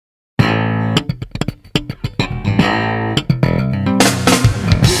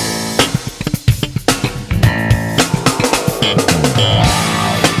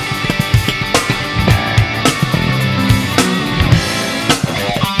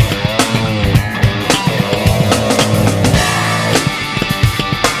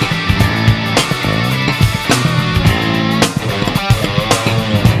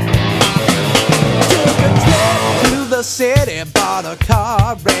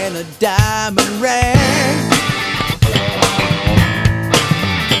and a diamond ring.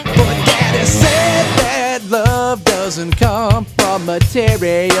 But Daddy said that love doesn't come from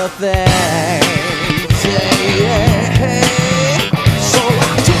material things. Yeah. So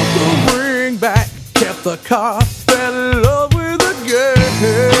I took the ring back, kept the car, fell in love with a girl.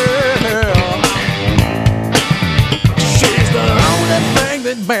 She's the only thing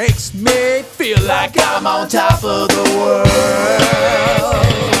that makes me feel like I'm on top of the world.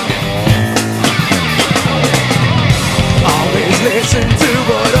 Always listen to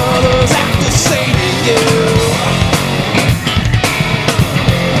what others have to say to you.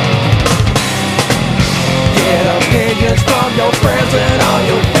 Get opinions from your friends and all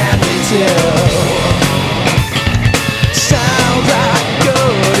your family too. Sounds like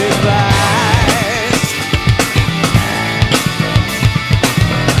good advice.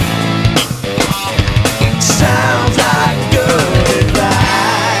 Sounds like good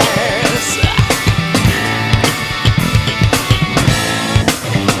advice.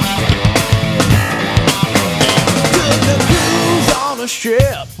 Took the cruise on a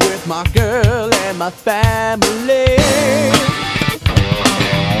ship with my girl and my family.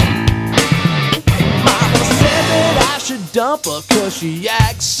 Mama said that I should dump her 'cause she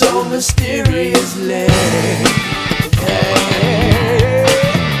acts so mysteriously. Hey.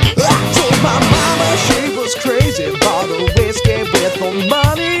 I told my mama she was crazy, bought a whiskey with the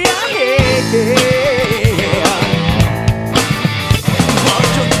money I had.